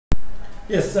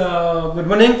Yes, good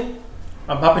morning.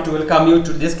 I'm happy to welcome you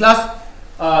to this class.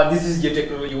 This is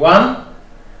Geotechnology 1,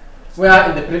 where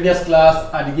in the previous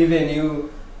class I'd given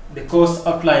you the course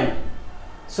outline.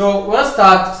 So we'll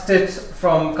start straight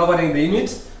from covering the unit,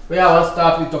 where I will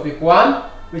start with topic 1,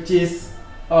 which is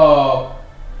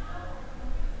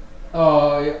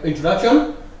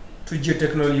introduction to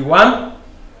Geotechnology 1.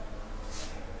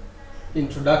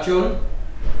 Introduction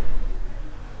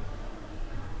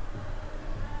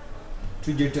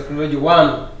to Geotechnology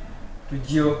 1. To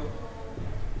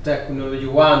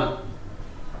Geotechnology 1.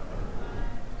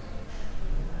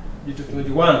 Geotechnology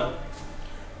 1.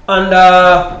 And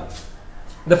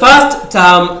the first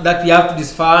term that we have to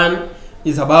define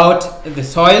is about the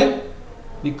soil,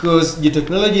 because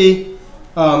geotechnology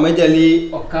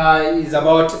majorly is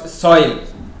about soil.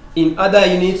 In other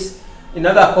units, in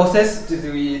other courses,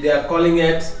 they are calling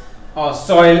it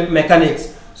soil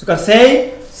mechanics. So you can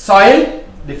say soil,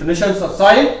 definitions of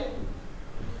soil,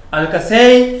 and you can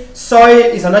say soil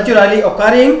is a naturally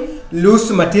occurring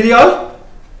loose material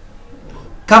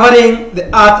covering the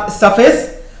earth's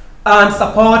surface and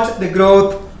support the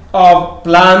growth of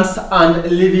plants and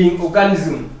living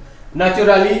organisms.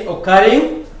 Naturally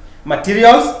occurring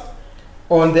materials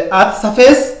on the earth's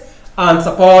surface and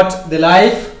support the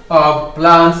life of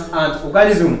plants and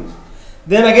organisms.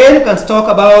 Then again, you can talk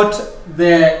about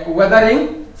the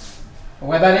weathering,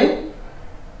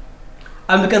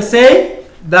 and we can say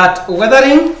that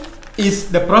weathering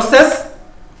is the process,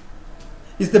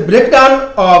 is the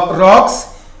breakdown of rocks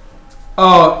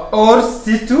or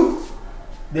situ.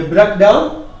 The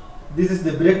breakdown, this is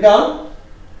the breakdown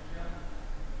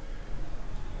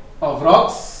of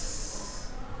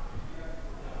rocks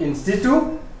in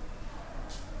situ,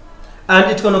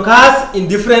 and it can occur in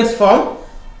different form,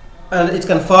 and it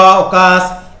can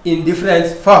occur in different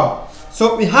form.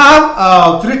 So we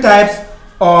have three types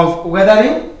of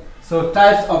weathering. So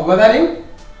types of weathering,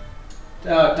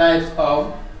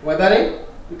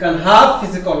 you can have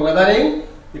physical weathering,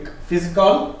 you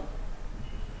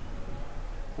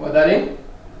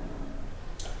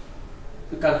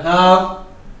can have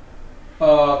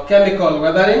chemical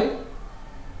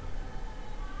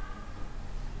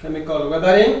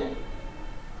weathering,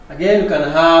 again you can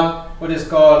have what is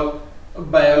called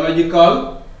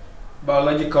biological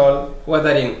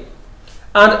weathering.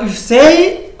 And if you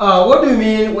say, what do you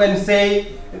mean when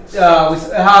say we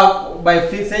have by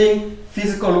saying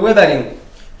physical weathering?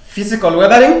 Physical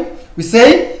weathering, we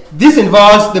say this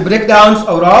involves the breakdowns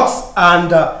of rocks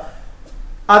and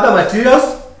other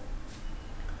materials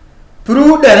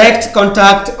through direct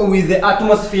contact with the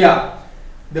atmosphere.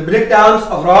 The breakdowns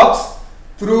of rocks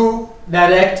through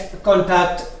direct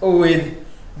contact with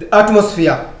the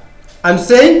atmosphere. And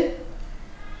say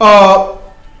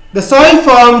the soil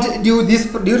formed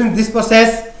during this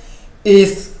process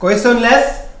is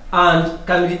cohesionless and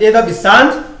can either be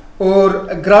sand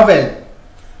or gravel.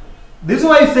 This is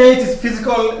why you say it is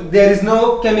physical. There is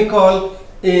no chemical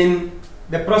in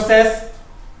the process.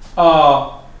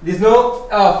 There is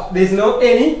no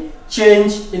any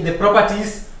change in the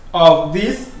properties of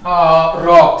these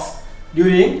rocks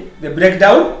during the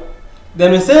breakdown.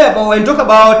 Then we say about, when we talk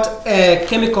about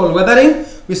chemical weathering,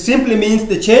 which simply means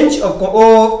the change of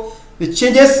the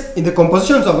changes in the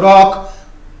compositions of rock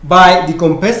by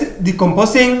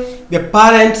decomposing the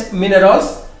parent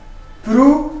minerals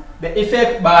through the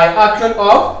effect by action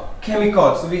of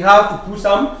chemicals. So we have to put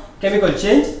some chemical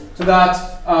change so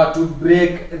that to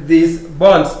break these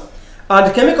bonds.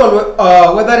 And chemical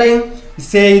weathering, we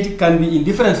said, can be in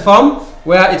different form,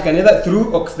 where it can either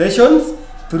through oxidations,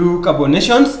 through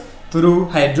carbonations, through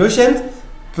hydration,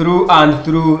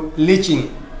 through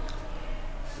leaching.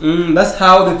 That's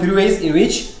how the three ways in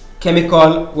which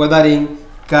chemical weathering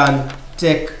can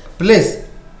take place.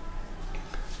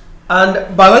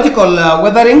 And biological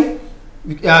weathering,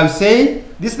 we say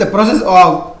this is the process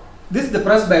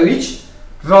by which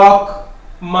rock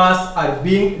mass are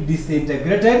being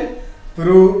disintegrated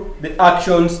through the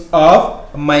actions of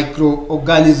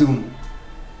microorganisms.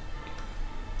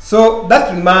 So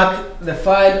that will mark the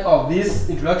final of this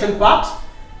introduction part.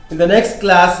 In the next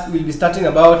class, we'll be talking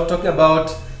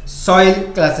about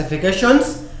soil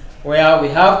classifications, where we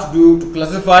have to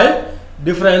classify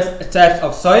different types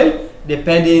of soil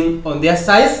depending on their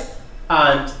size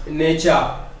and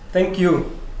nature. Thank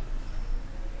you.